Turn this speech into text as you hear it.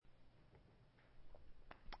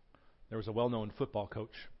there was a well-known football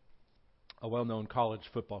coach, a well-known college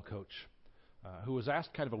football coach, who was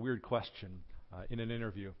asked kind of a weird question in an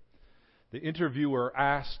interview. The interviewer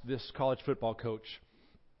asked this college football coach,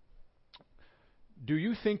 do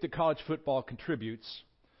you think that college football contributes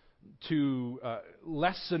to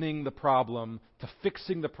lessening the problem, to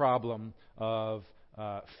fixing the problem of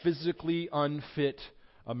physically unfit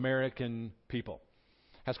American people?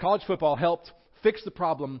 Has college football helped fix the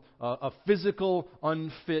problem of physical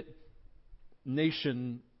unfit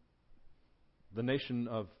nation, the nation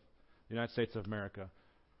of the United States of America?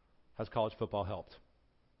 Has college football helped?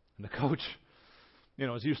 And the coach,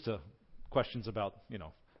 is used to questions about,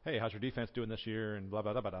 hey, how's your defense doing this year, and blah,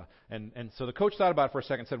 blah, blah, blah. And so the coach thought about it for a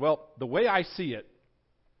second and said, well, the way I see it,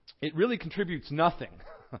 it really contributes nothing.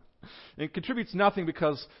 It contributes nothing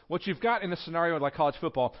because what you've got in a scenario like college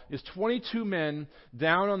football is 22 men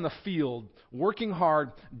down on the field, working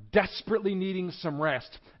hard, desperately needing some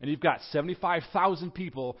rest. And you've got 75,000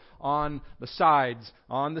 people on the sides,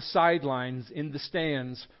 on the sidelines, in the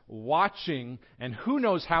stands, watching, and who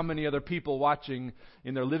knows how many other people watching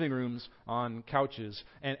in their living rooms on couches.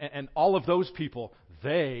 And all of those people,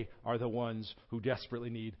 they are the ones who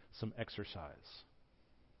desperately need some exercise.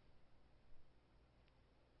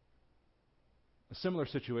 A similar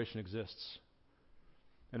situation exists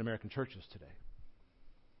in American churches today.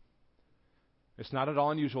 It's not at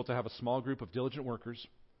all unusual to have a small group of diligent workers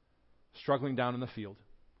struggling down in the field,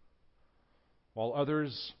 while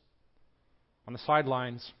others on the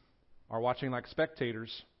sidelines are watching like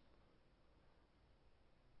spectators,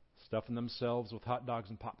 stuffing themselves with hot dogs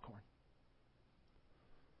and popcorn.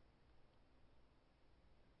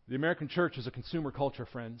 The American church is a consumer culture,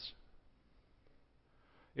 friends.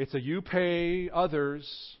 It's a you pay others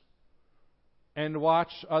and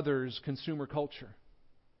watch others consumer culture.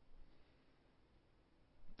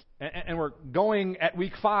 And we're going at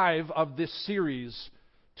week 5 of this series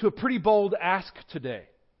to a pretty bold ask today.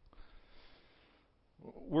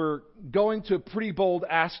 We're going to a pretty bold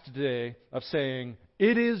ask today of saying,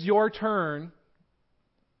 it is your turn.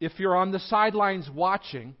 If you're on the sidelines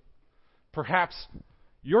watching, perhaps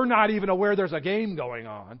you're not even aware there's a game going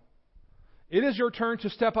on. It is your turn to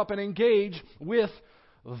step up and engage with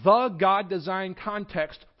the God-designed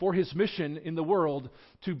context for His mission in the world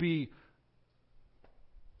to be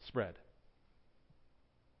spread.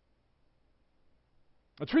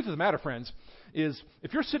 The truth of the matter, friends, is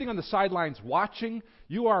if you're sitting on the sidelines watching,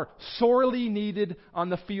 you are sorely needed on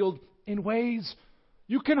the field in ways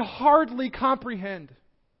you can hardly comprehend.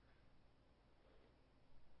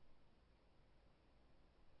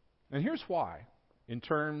 And here's why, in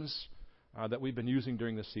terms that we've been using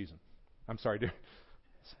during this season.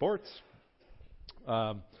 Sports.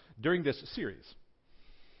 During this series.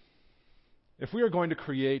 If we are going to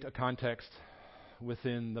create a context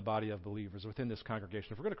within the body of believers, within this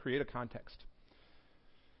congregation, if we're going to create a context,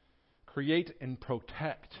 create and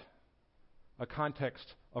protect a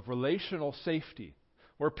context of relational safety,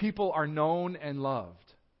 where people are known and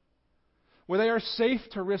loved, where they are safe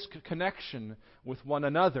to risk connection with one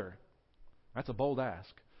another. That's a bold ask.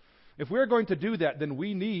 If we're going to do that, then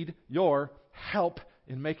we need your help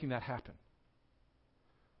in making that happen.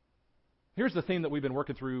 Here's the theme that we've been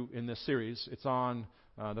working through in this series. It's on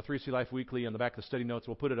the 3C Life Weekly on the back of the study notes.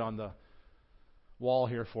 We'll put it on the wall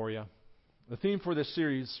here for you. The theme for this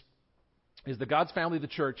series is that God's family, the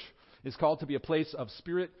church, is called to be a place of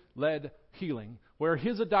Spirit-led healing, where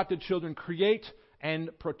His adopted children create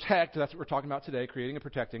and protect, that's what we're talking about today, creating and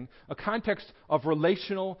protecting, a context of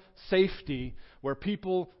relational safety where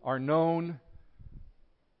people are known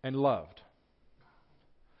and loved.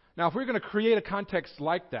 Now, if we're going to create a context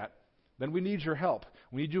like that, then we need your help.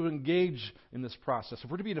 We need you to engage in this process.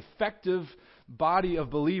 If we're to be an effective body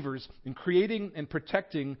of believers in creating and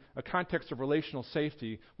protecting a context of relational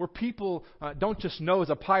safety where people don't just know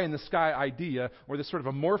as a pie-in-the-sky idea or this sort of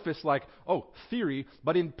amorphous theory,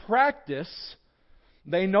 but in practice,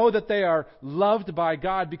 they know that they are loved by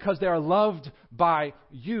God because they are loved by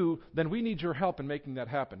you, then we need your help in making that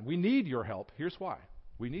happen. We need your help. Here's why.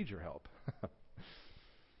 We need your help.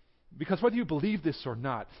 Because whether you believe this or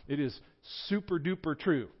not, it is super duper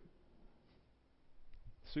true.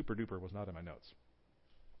 Super duper was not in my notes.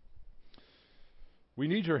 We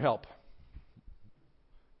need your help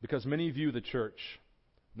because many view the church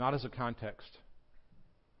not as a context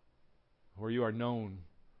where you are known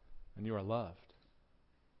and you are loved,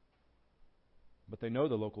 but they know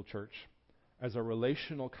the local church as a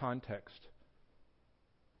relational context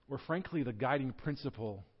where, frankly, the guiding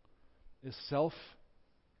principle is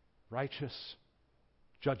self-righteous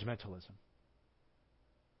judgmentalism.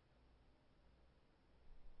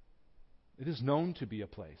 It is known to be a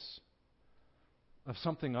place of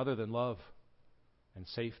something other than love and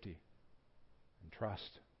safety and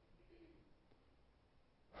trust.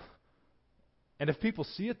 And if people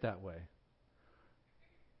see it that way,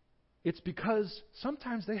 it's because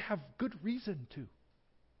sometimes they have good reason to.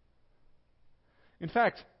 In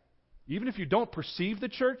fact, even if you don't perceive the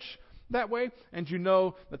church that way, and you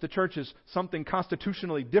know that the church is something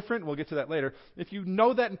constitutionally different, we'll get to that later, if you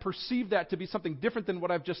know that and perceive that to be something different than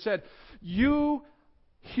what I've just said, you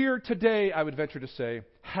here today, I would venture to say,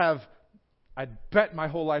 have, I'd bet my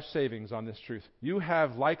whole life savings on this truth. You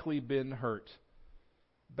have likely been hurt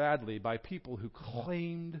badly by people who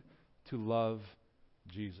claimed to love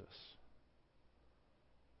Jesus.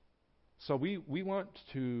 So we want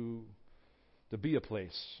to be a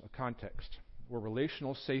place, a context, where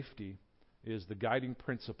relational safety is the guiding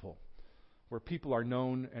principle, where people are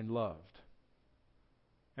known and loved.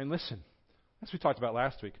 And listen, as we talked about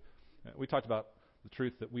last week, we talked about the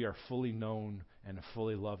truth that we are fully known and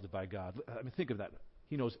fully loved by God. I mean, think of that.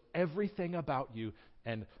 He knows everything about you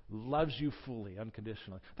and loves you fully,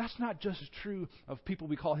 unconditionally. That's not just true of people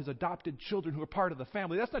we call His adopted children who are part of the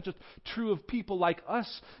family. That's not just true of people like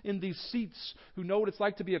us in these seats who know what it's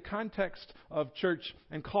like to be a context of church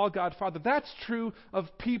and call God Father. That's true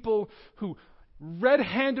of people who,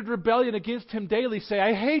 red-handed rebellion against Him daily, say,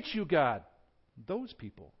 I hate you, God. Those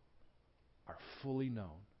people are fully known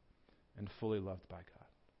and fully loved by God.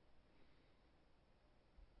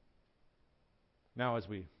 Now, as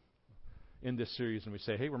we end this series and we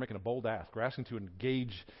say, hey, we're making a bold ask, we're asking to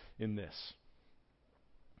engage in this.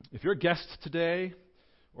 If you're a guest today,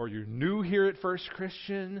 or you're new here at First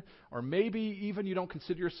Christian, or maybe even you don't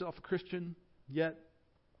consider yourself a Christian yet,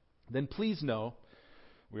 then please know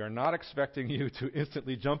we are not expecting you to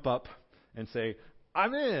instantly jump up and say,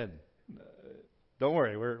 I'm in. Don't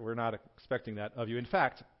worry, we're not expecting that of you. In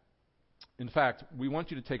fact, we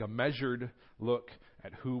want you to take a measured look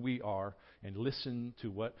at who we are and listen to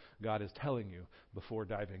what God is telling you before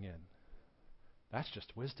diving in. That's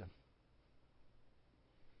just wisdom.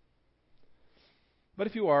 But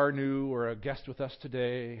if you are new or a guest with us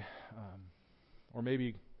today, or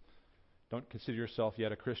maybe don't consider yourself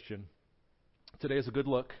yet a Christian, today is a good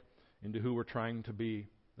look into who we're trying to be.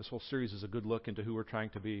 This whole series is a good look into who we're trying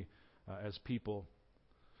to be as people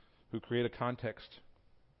who create a context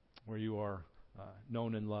where you are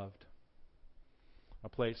known and loved. A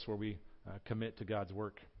place where we commit to God's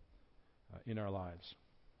work in our lives.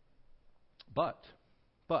 But,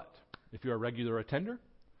 if you're a regular attender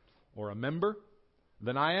or a member,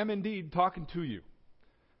 then I am indeed talking to you.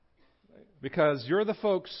 Because you're the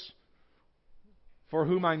folks for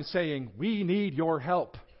whom I'm saying, we need your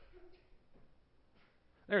help.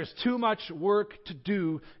 There's too much work to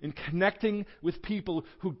do in connecting with people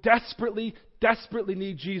who desperately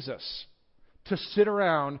need Jesus to sit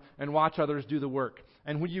around and watch others do the work.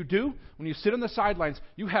 And when you do, when you sit on the sidelines,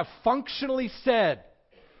 you have functionally said,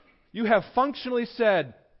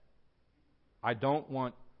 I don't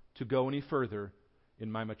want to go any further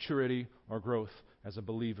in my maturity or growth as a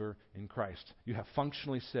believer in Christ. You have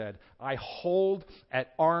functionally said, I hold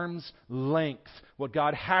at arm's length what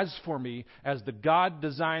God has for me as the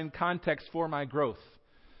God-designed context for my growth.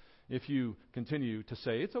 If you continue to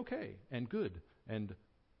say, it's okay and good and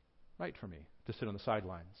right for me to sit on the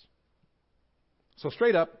sidelines. So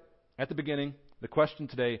straight up, at the beginning, the question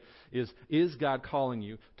today is God calling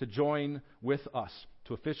you to join with us,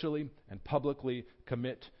 to officially and publicly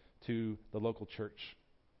commit to the local church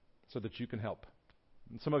so that you can help?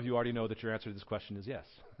 And some of you already know that your answer to this question is yes.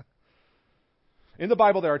 In the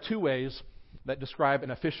Bible, there are two ways that describe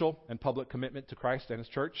an official and public commitment to Christ and His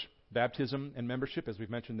church: baptism and membership, as we've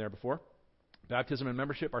mentioned there before. Baptism and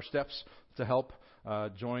membership are steps to help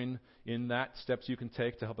join in that, steps you can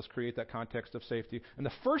take to help us create that context of safety. And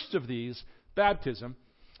the first of these, baptism,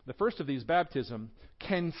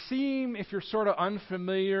 can seem, if you're sort of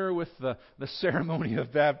unfamiliar with the ceremony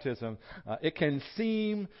of baptism, it can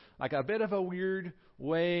seem like a bit of a weird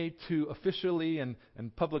way to officially and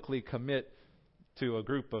publicly commit to a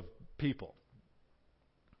group of people.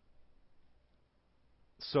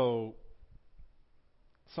 So,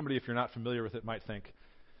 somebody, if you're not familiar with it, might think,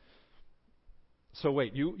 so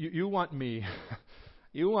wait, you want me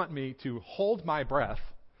to hold my breath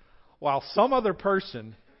while some other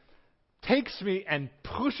person takes me and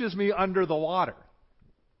pushes me under the water?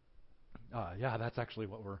 Yeah, that's actually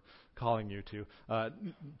what we're calling you to.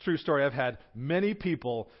 True story, I've had many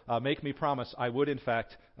people make me promise I would, in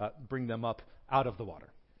fact, bring them up out of the water.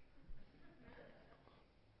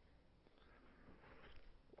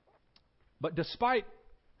 But despite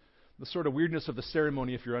the sort of weirdness of the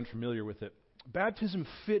ceremony, if you're unfamiliar with it, baptism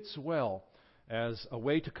fits well as a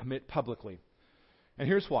way to commit publicly And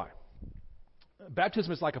here's why.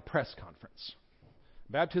 Baptism is like a press conference.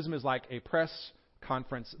 Baptism is like a press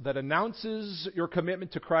conference that announces your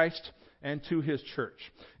commitment to Christ and to His church.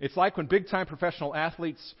 It's like when big-time professional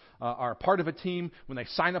athletes are part of a team, when they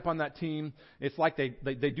sign up on that team, it's like they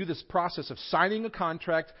do this process of signing a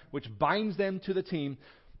contract which binds them to the team,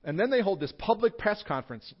 and then they hold this public press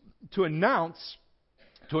conference to announce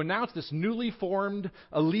this newly formed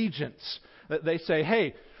allegiance. They say,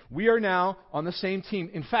 hey, we are now on the same team.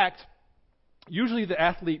 In fact, usually the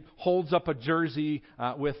athlete holds up a jersey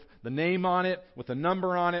with the name on it, with a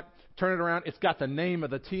number on it. Turn it around. It's got the name of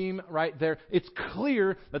the team right there. It's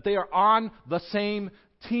clear that they are on the same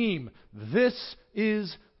team. This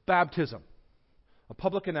is baptism. A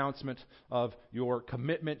public announcement of your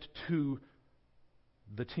commitment to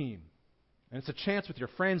the team. And it's a chance with your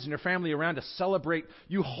friends and your family around to celebrate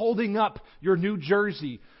you holding up your new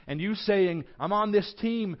jersey and you saying, I'm on this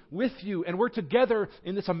team with you and we're together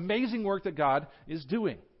in this amazing work that God is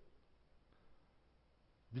doing.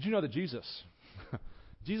 Did you know that Jesus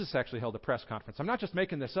actually held a press conference? I'm not just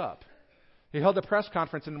making this up. He held a press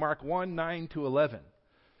conference in Mark 1, 9 to 11.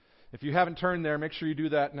 If you haven't turned there, make sure you do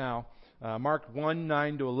that now. Mark 1,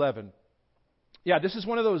 9 to 11. Yeah, this is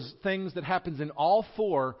one of those things that happens in all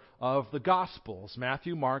four of the Gospels: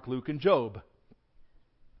 Matthew, Mark, Luke, and Job.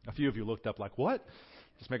 A few of you looked up like, what?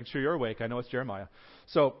 Just making sure you're awake. I know it's Jeremiah.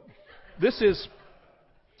 So this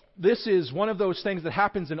is one of those things that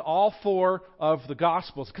happens in all four of the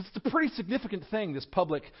Gospels, because it's a pretty significant thing, this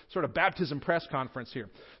public sort of baptism press conference here.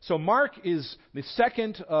 So Mark is the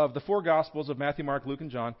second of the four Gospels of Matthew, Mark, Luke, and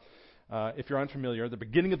John. If you're unfamiliar, the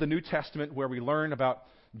beginning of the New Testament where we learn about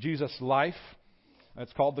Jesus' life.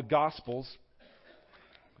 It's called the Gospels.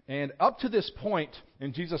 And up to this point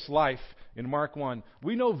in Jesus' life, in Mark 1,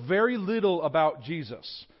 we know very little about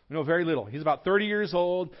Jesus. We know very little. He's about 30 years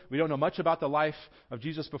old. We don't know much about the life of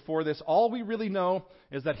Jesus before this. All we really know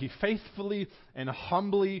is that He faithfully and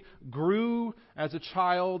humbly grew as a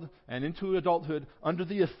child and into adulthood under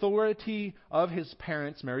the authority of His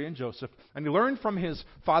parents, Mary and Joseph. And He learned from His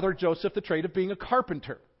father, Joseph, the trade of being a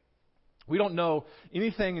carpenter. We don't know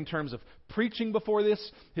anything in terms of preaching before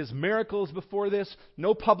this, His miracles before this,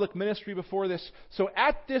 no public ministry before this. So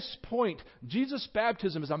at this point, Jesus'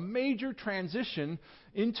 baptism is a major transition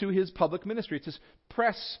into His public ministry. It's His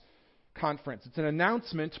press conference. It's an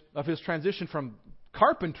announcement of His transition from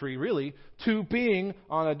carpentry, really, to being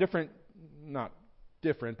on a different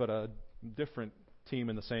team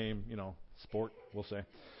in the same, sport, we'll say.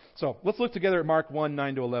 So let's look together at Mark 1,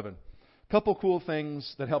 9 to 11. Couple cool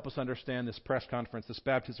things that help us understand this press conference, this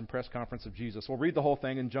baptism press conference of Jesus. We'll read the whole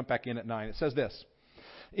thing and jump back in at 9. It says this: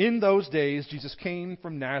 In those days, Jesus came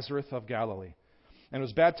from Nazareth of Galilee and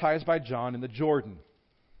was baptized by John in the Jordan.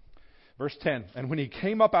 Verse 10, and when He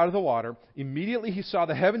came up out of the water, immediately He saw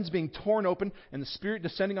the heavens being torn open and the Spirit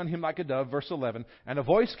descending on Him like a dove. Verse 11, and a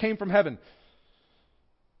voice came from heaven,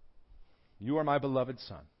 You are my beloved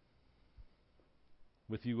Son.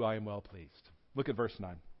 With you I am well pleased. Look at verse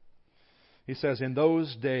 9. He says, in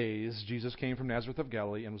those days, Jesus came from Nazareth of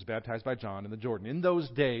Galilee and was baptized by John in the Jordan. In those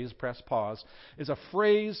days, press pause, is a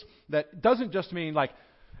phrase that doesn't just mean like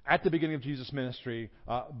at the beginning of Jesus' ministry.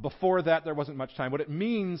 Before that, there wasn't much time. What it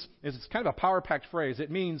means is it's kind of a power-packed phrase. It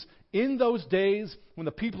means in those days when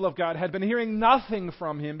the people of God had been hearing nothing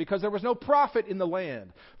from Him because there was no prophet in the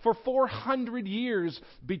land. For 400 years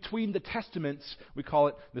between the testaments, we call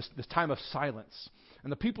it this time of silence.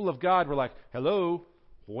 And the people of God were like, hello,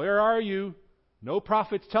 where are you? No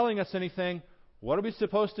prophets telling us anything. What are we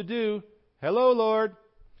supposed to do? Hello, Lord.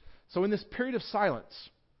 So in this period of silence,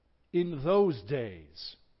 in those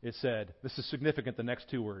days, it said, this is significant, the next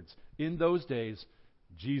two words. In those days,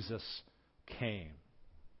 Jesus came.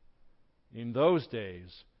 In those days,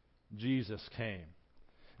 Jesus came.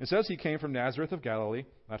 It says He came from Nazareth of Galilee.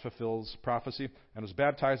 That fulfills prophecy. And was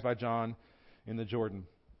baptized by John in the Jordan.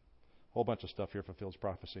 A whole bunch of stuff here fulfills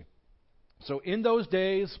prophecy. So in those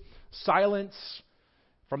days, silence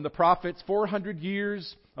from the prophets, 400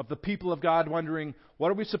 years of the people of God wondering, what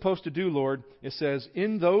are we supposed to do, Lord? It says,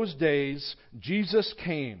 in those days, Jesus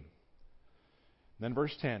came. Then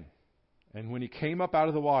verse 10, and when He came up out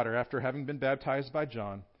of the water after having been baptized by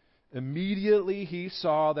John, immediately He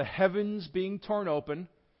saw the heavens being torn open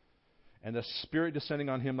and the Spirit descending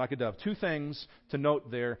on Him like a dove. Two things to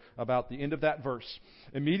note there about the end of that verse.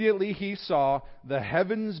 Immediately He saw the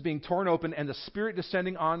heavens being torn open and the Spirit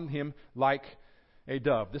descending on Him like a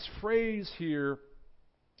dove. This phrase here,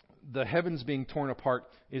 the heavens being torn apart,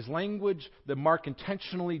 is language that Mark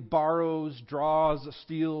intentionally borrows, draws,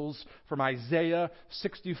 steals from Isaiah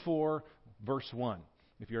 64, verse 1.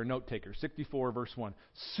 if you're a note taker. 64 verse 1.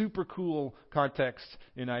 Super cool context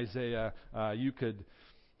in Isaiah. You could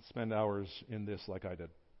spend hours in this like I did.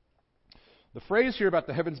 The phrase here about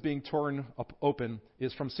the heavens being torn open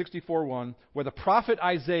is from 64:1, where the prophet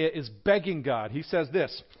Isaiah is begging God. He says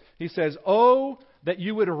this. He says, "Oh, that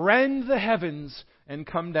you would rend the heavens and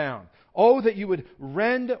come down. Oh, that you would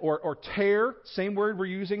rend or tear," same word we're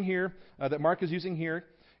using here, that Mark is using here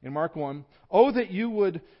in Mark 1. "Oh, that you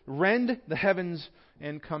would rend the heavens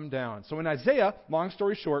and come down." So in Isaiah, long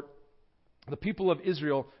story short, the people of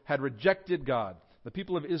Israel had rejected God. The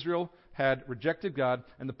people of Israel had rejected God,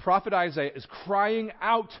 and the prophet Isaiah is crying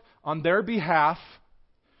out on their behalf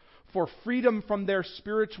for freedom from their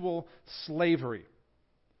spiritual slavery.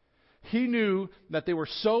 He knew that they were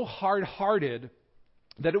so hard-hearted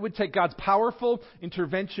that it would take God's powerful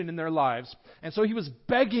intervention in their lives, and so he was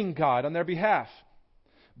begging God on their behalf,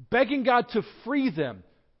 begging God to free them,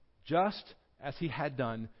 just as he had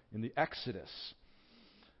done in the Exodus.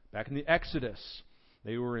 Back in the Exodus,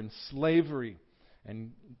 they were in slavery,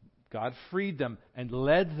 and God freed them and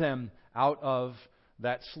led them out of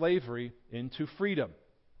that slavery into freedom.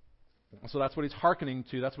 So that's what he's hearkening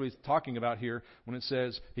to. That's what he's talking about here when it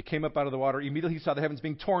says he came up out of the water. Immediately he saw the heavens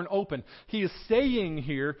being torn open. He is saying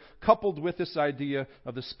here, coupled with this idea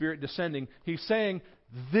of the Spirit descending, he's saying,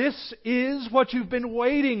 this is what you've been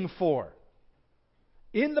waiting for.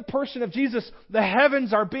 In the person of Jesus, the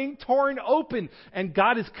heavens are being torn open, and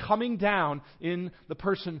God is coming down in the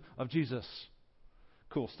person of Jesus.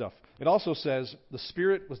 Cool stuff. It also says the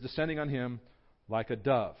Spirit was descending on him like a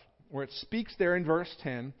dove. Where it speaks there in verse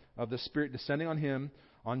 10 of the Spirit descending on him,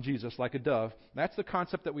 on Jesus, like a dove. That's the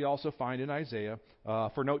concept that we also find in Isaiah.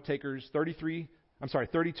 For note takers, 32:15,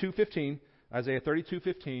 Isaiah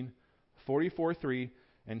 32:15, 44:3,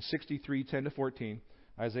 and 63:10-14.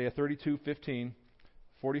 Isaiah 32:15,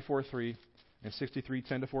 44:3, and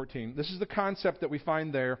 63:10-14. This is the concept that we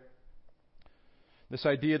find there. This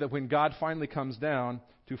idea that when God finally comes down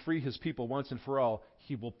to free his people once and for all,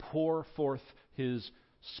 he will pour forth his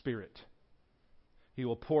Spirit. He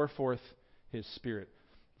will pour forth his Spirit.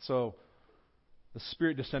 So, the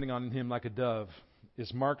Spirit descending on him like a dove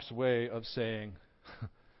is Mark's way of saying,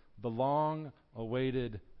 the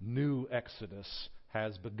long-awaited new Exodus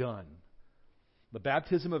has begun. The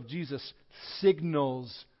baptism of Jesus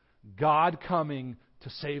signals God coming to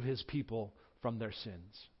save his people from their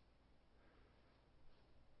sins.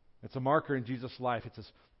 It's a marker in Jesus' life. It's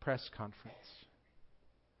his press conference.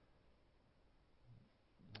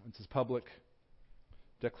 It's his public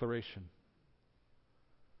declaration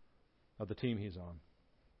of the team he's on.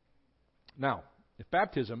 Now, if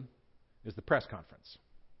baptism is the press conference,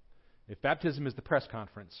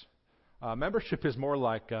 membership is more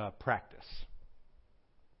like practice.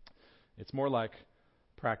 It's more like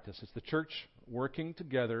practice. It's the church working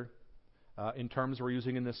together, in terms we're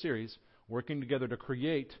using in this series, working together to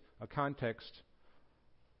create a context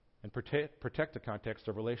and protect the context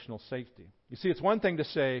of relational safety. You see, it's one thing to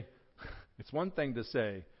say,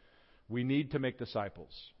 we need to make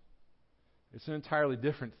disciples. It's an entirely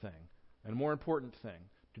different thing, and a more important thing,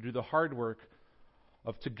 to do the hard work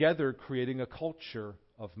of together creating a culture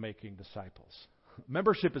of making disciples.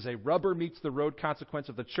 Membership is a rubber meets the road consequence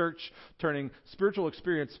of the church turning spiritual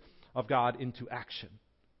experience of God into action.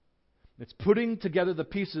 It's putting together the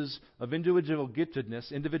pieces of individual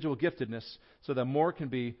giftedness so that more can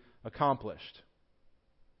be accomplished.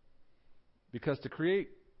 Because to create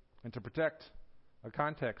and to protect a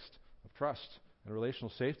context of trust and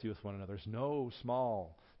relational safety with one another is no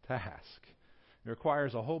small task. It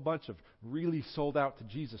requires a whole bunch of really sold out to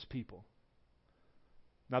Jesus people.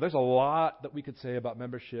 Now, there's a lot that we could say about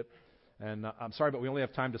membership, and I'm sorry, but we only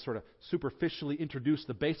have time to sort of superficially introduce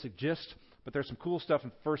the basic gist, but there's some cool stuff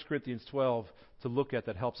in First Corinthians 12 to look at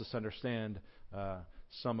that helps us understand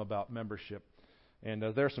some about membership. And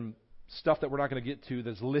there's some stuff that we're not going to get to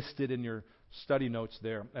that's listed in your study notes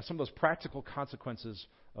there. As some of those practical consequences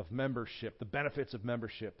of membership, the benefits of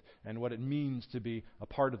membership, and what it means to be a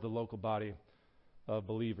part of the local body of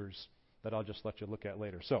believers that I'll just let you look at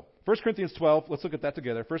later. So, 1 Corinthians 12, let's look at that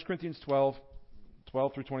together. 1 Corinthians 12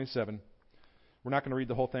 through 27. We're not going to read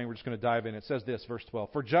the whole thing. We're just going to dive in. It says this, verse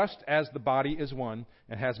 12. For just as the body is one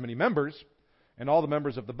and has many members, and all the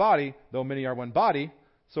members of the body, though many are one body,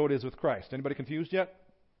 so it is with Christ. Anybody confused yet?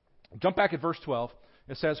 Jump back at verse 12.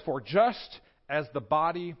 It says, for just as the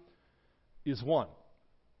body is one.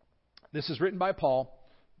 This is written by Paul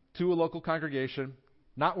to a local congregation,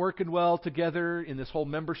 not working well together in this whole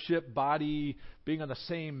membership, body, being on the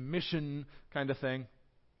same mission kind of thing.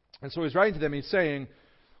 And so he's writing to them, he's saying,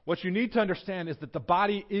 what you need to understand is that the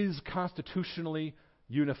body is constitutionally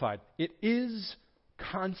unified. It is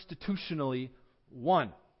constitutionally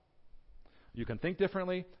one. You can think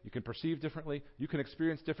differently, you can perceive differently, you can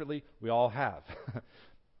experience differently. We all have.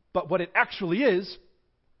 But what it actually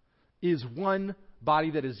is one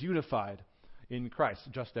body that is unified in Christ,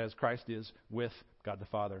 just as Christ is with God the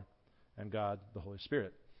Father and God the Holy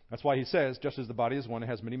Spirit. That's why he says, just as the body is one, it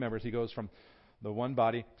has many members. He goes from the one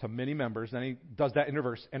body to many members. Then he does that in a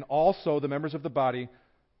verse. And also the members of the body,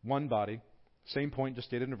 one body. Same point just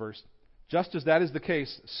stated in a verse. Just as that is the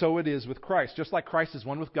case, so it is with Christ. Just like Christ is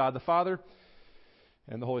one with God the Father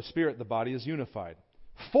and the Holy Spirit, the body is unified.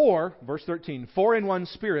 For, verse 13, for in one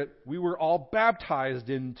Spirit we were all baptized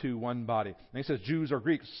into one body. And he says Jews or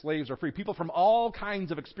Greeks, slaves or free, people from all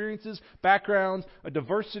kinds of experiences, backgrounds, a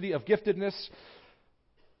diversity of giftedness.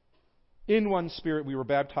 In one Spirit we were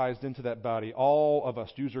baptized into that body, all of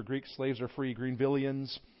us, Jews or Greeks, slaves or free,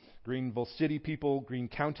 Greenevillians, Greeneville City people, Green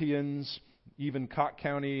Countyans, even Cott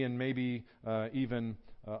County, and maybe even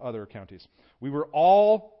other counties. We were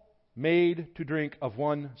all made to drink of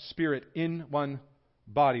one Spirit in one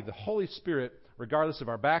body. The Holy Spirit, regardless of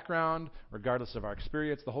our background, regardless of our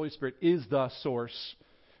experience, the Holy Spirit is the source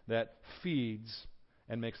that feeds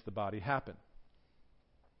and makes the body happen.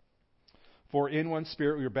 For in one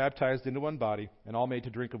Spirit we were baptized into one body, and all made to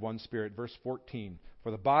drink of one Spirit. Verse 14.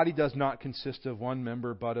 For the body does not consist of one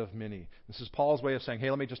member, but of many. This is Paul's way of saying, hey,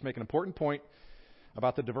 let me just make an important point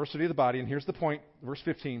about the diversity of the body. And here's the point, verse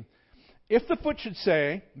 15. If the foot should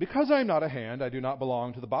say, because I am not a hand, I do not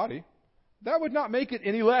belong to the body, that would not make it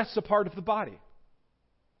any less a part of the body.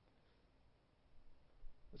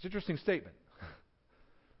 It's an interesting statement.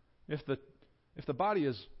 If the body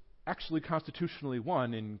is actually constitutionally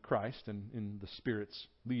one in Christ and in the Spirit's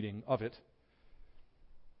leading of it,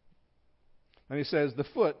 and he says the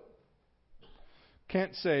foot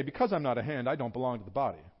can't say, because I'm not a hand, I don't belong to the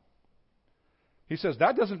body. He says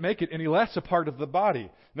that doesn't make it any less a part of the body.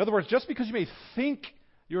 In other words, just because you may think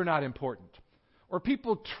you're not important, or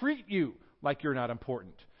people treat you like you're not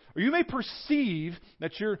important, or you may perceive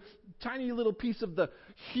that you're a tiny little piece of the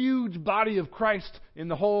huge body of Christ in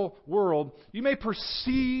the whole world, you may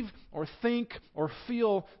perceive or think or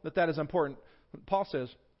feel that that is important. Paul says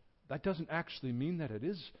that doesn't actually mean that it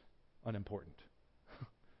is unimportant.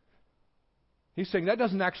 He's saying that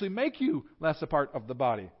doesn't actually make you less a part of the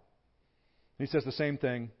body. He says the same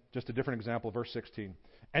thing, just a different example, verse 16.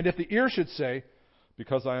 And if the ear should say,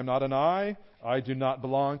 because I am not an eye, I do not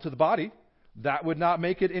belong to the body, that would not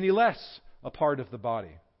make it any less a part of the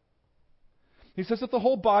body. He says if the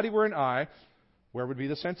whole body were an eye, where would be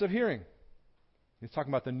the sense of hearing? He's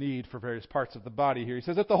talking about the need for various parts of the body here. He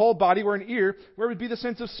says if the whole body were an ear, where would be the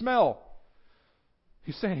sense of smell?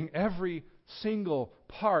 He's saying every single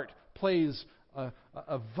part plays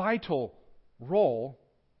a vital role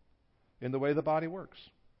in the way the body works.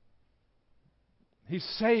 He's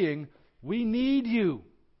saying, we need you.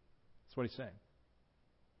 That's what he's saying.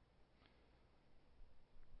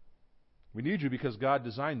 We need you because God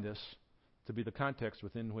designed this to be the context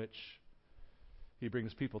within which He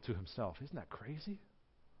brings people to Himself. Isn't that crazy?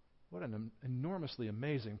 What an enormously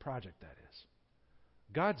amazing project that is.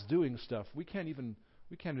 God's doing stuff we can't even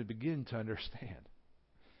begin to understand.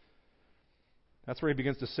 That's where He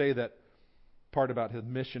begins to say that part about His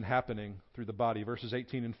mission happening through the body. Verses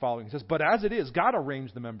 18 and following. He says, but as it is, God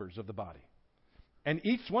arranged the members of the body, and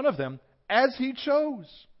each one of them as He chose.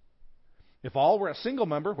 If all were a single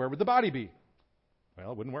member, where would the body be?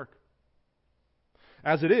 Well, it wouldn't work.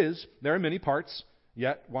 As it is, there are many parts,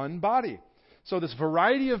 yet one body. So this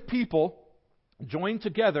variety of people joined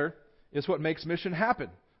together is what makes mission happen.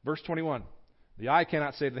 Verse 21. The eye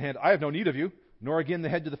cannot say to the hand, I have no need of you, nor again the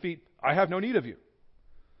head to the feet, I have no need of you.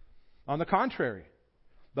 On the contrary,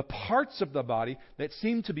 the parts of the body that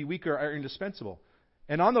seem to be weaker are indispensable.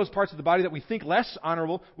 And on those parts of the body that we think less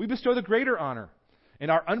honorable, we bestow the greater honor. And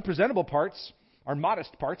our unpresentable parts, our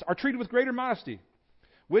modest parts, are treated with greater modesty,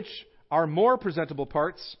 which our more presentable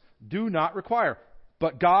parts do not require.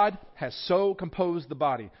 But God has so composed the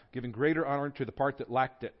body, giving greater honor to the part that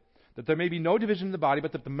lacked it, that there may be no division in the body,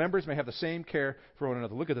 but that the members may have the same care for one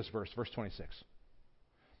another. Look at this verse 26.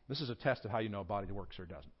 This is a test of how you know a body works or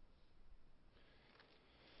doesn't.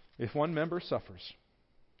 If one member suffers,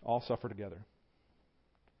 all suffer together.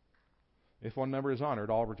 If one member is honored,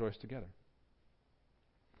 all rejoice together.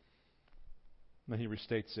 Then he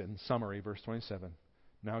restates in summary, verse 27.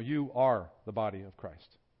 Now you are the body of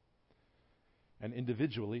Christ, and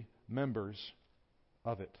individually members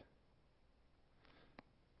of it.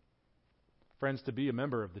 Friends, to be a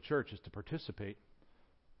member of the church is to participate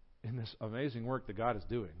in this amazing work that God is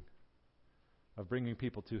doing of bringing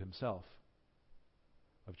people to Himself,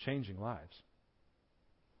 of changing lives.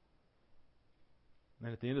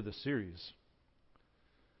 And at the end of the series,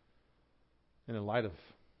 and in light of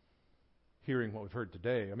hearing what we've heard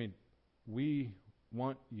today, we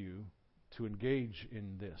want you to engage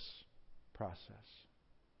in this process,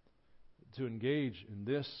 to engage in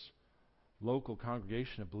this local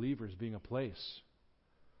congregation of believers being a place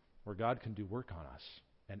where God can do work on us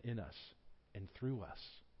and in us and through us.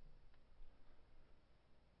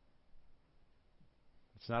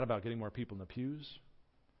 It's not about getting more people in the pews.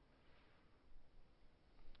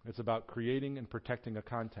 It's about creating and protecting a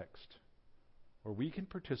context where we can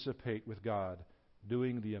participate with God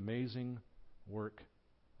doing the amazing work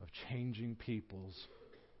of changing people's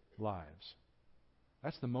lives.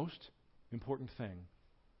 That's the most important thing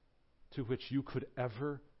to which you could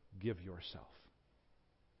ever give yourself.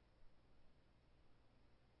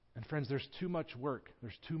 And friends, there's too much work.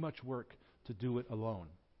 There's too much work to do it alone.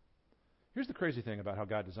 Here's the crazy thing about how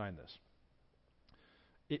God designed this.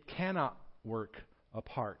 It cannot work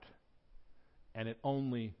apart, and it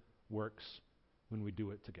only works when we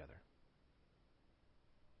do it together.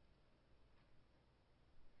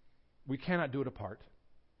 We cannot do it apart,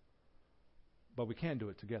 but we can do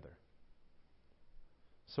it together.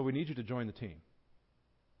 So we need you to join the team.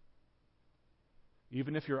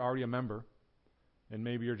 Even if you're already a member, and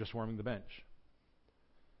maybe you're just warming the bench.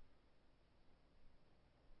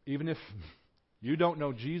 Even if you don't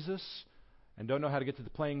know Jesus and don't know how to get to the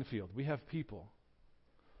playing field, we have people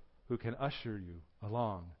who can usher you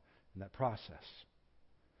along in that process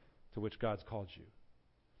to which God's called you.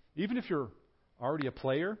 Even if you're already a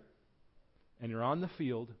player and you're on the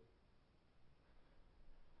field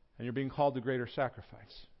and you're being called to greater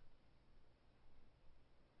sacrifice.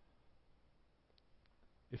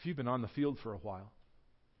 If you've been on the field for a while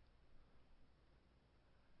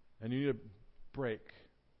and you need a break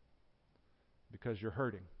because you're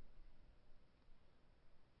hurting,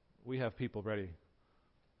 we have people ready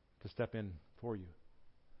to step in for you.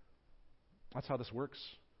 That's how this works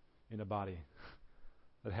in a body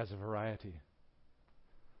that has a variety.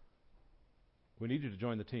 We need you to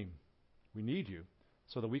join the team. We need you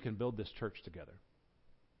so that we can build this church together.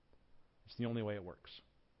 It's the only way it works.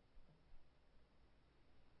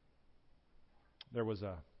 There was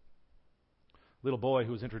a little boy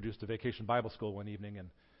who was introduced to Vacation Bible School one evening, and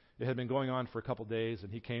it had been going on for a couple days,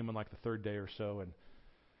 and he came on like the third day or so, and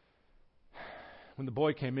when the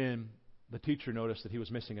boy came in, the teacher noticed that he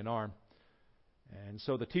was missing an arm. And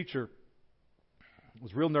so the teacher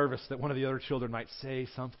was real nervous that one of the other children might say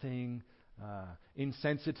something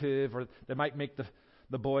insensitive or that might make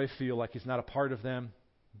the boy feel like he's not a part of them.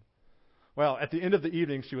 Well, at the end of the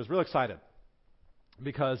evening, she was real excited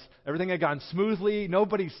because everything had gone smoothly.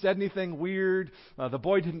 Nobody said anything weird. The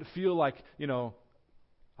boy didn't feel like,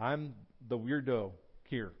 I'm the weirdo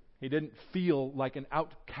here. He didn't feel like an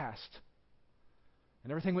outcast. And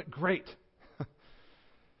everything went great.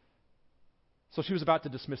 So she was about to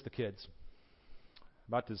dismiss the kids.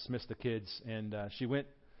 And she went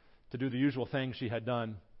to do the usual thing she had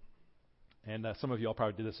done. And some of you all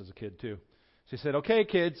probably did this as a kid too. She said, "Okay,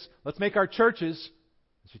 kids, let's make our churches."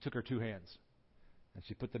 And she took her two hands and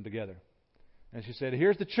she put them together. And she said,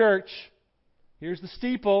 "Here's the church. Here's the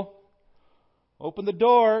steeple. Open the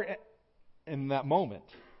door." In that moment,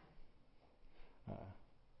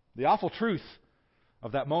 the awful truth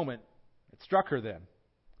of that moment, it struck her then.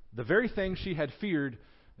 The very thing she had feared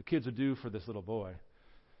the kids would do for this little boy,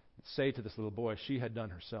 say to this little boy, she had done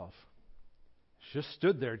herself. She just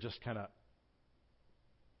stood there just kind of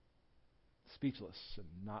speechless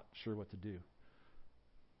and not sure what to do.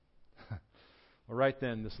 Well, right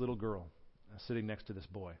then, this little girl sitting next to this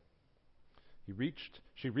boy,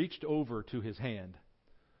 she reached over to his hand,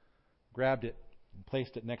 grabbed it, and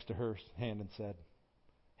placed it next to her hand and said,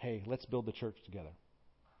 "Hey, let's build the church together."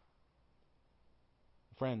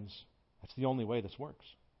 Friends, that's the only way this works.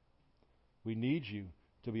 We need you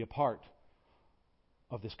to be a part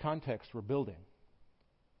of this context we're building,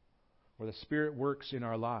 where the Spirit works in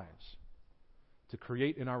our lives to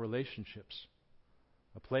create in our relationships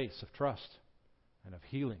a place of trust and of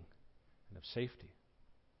healing and of safety.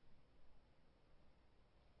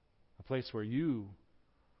 A place where you,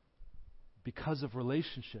 because of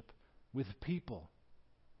relationship with people,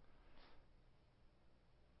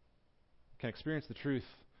 can experience the truth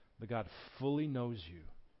that God fully knows you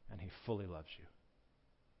and He fully loves you.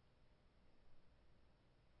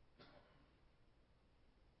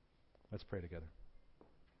 Let's pray together.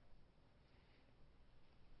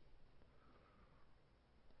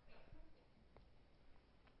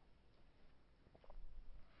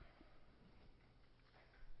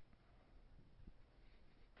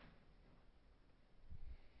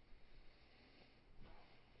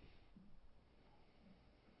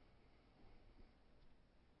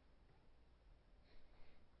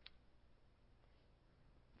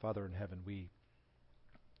 Father in heaven,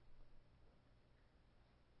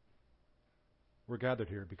 we're gathered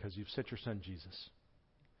here because you've sent your Son Jesus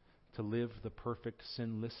to live the perfect,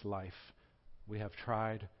 sinless life we have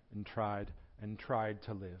tried and tried and tried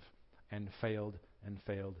to live and failed and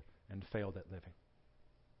failed and failed at living.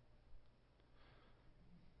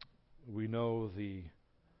 We know the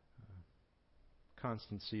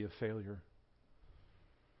constancy of failure,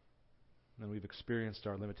 and we've experienced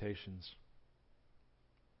our limitations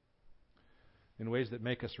in ways that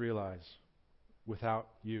make us realize without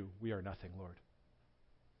you, we are nothing, Lord.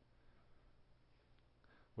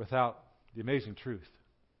 Without the amazing truth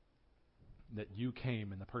that you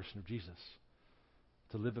came in the person of Jesus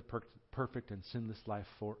to live a perfect and sinless life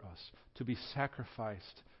for us, to be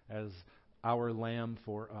sacrificed as our lamb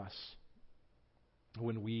for us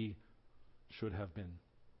when we should have been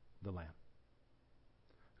the lamb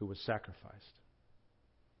who was sacrificed.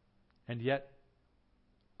 And yet,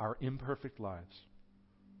 our imperfect lives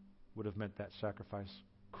would have meant that sacrifice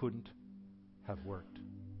couldn't have worked.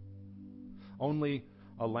 Only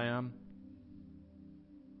a lamb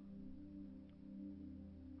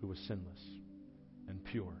who was sinless and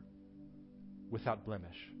pure, without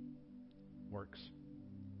blemish, works.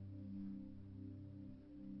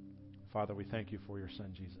 Father, we thank you for your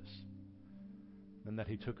Son, Jesus, and that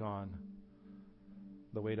he took on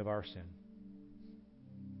the weight of our sin.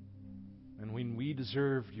 And when we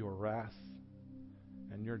deserved your wrath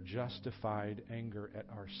and your justified anger at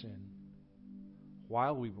our sin,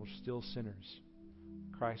 while we were still sinners,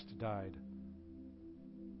 Christ died,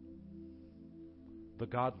 the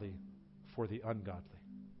godly for the ungodly.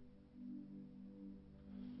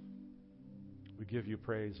 We give you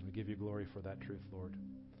praise and we give you glory for that truth, Lord.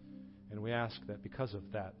 And we ask that because of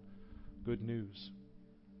that good news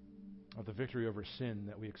of the victory over sin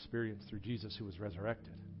that we experience through Jesus who was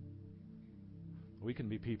resurrected, we can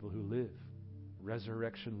be people who live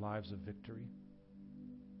resurrection lives of victory,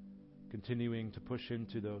 continuing to push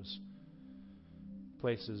into those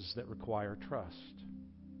places that require trust.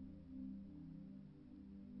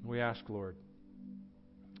 We ask, Lord,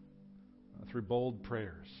 through bold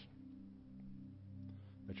prayers,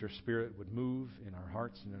 that your Spirit would move in our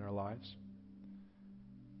hearts and in our lives,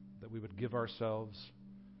 that we would give ourselves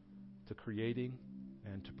to creating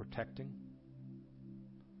and to protecting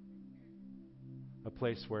a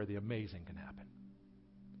place where the amazing can happen,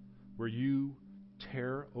 where you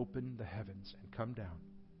tear open the heavens and come down,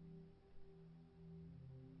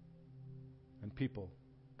 and people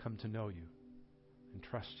come to know you and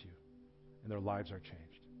trust you, and their lives are changed.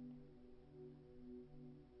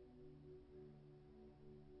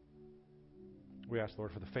 We ask,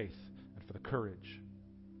 Lord, for the faith and for the courage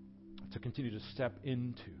to continue to step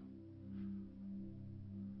into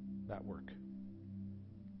that work.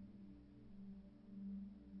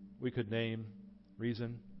 We could name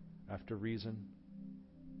reason after reason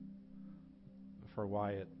for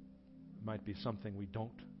why it might be something we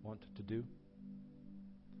don't want to do.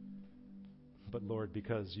 But Lord,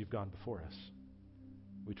 because you've gone before us,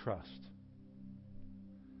 we trust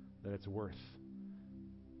that it's worth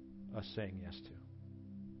us saying yes to.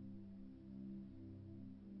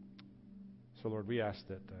 So Lord, we ask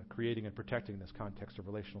that creating and protecting this context of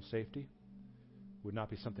relational safety would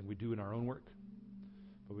not be something we do in our own work,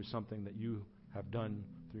 but would be something that you have done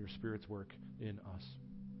through your Spirit's work in us.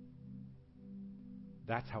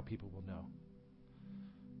 That's how people will know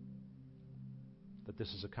that this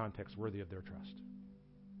is a context worthy of their trust.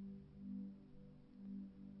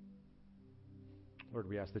 Lord,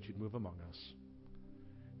 we ask that you'd move among us.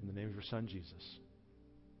 In the name of your Son, Jesus.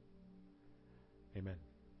 Amen.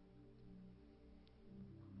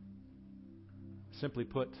 Simply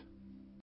put,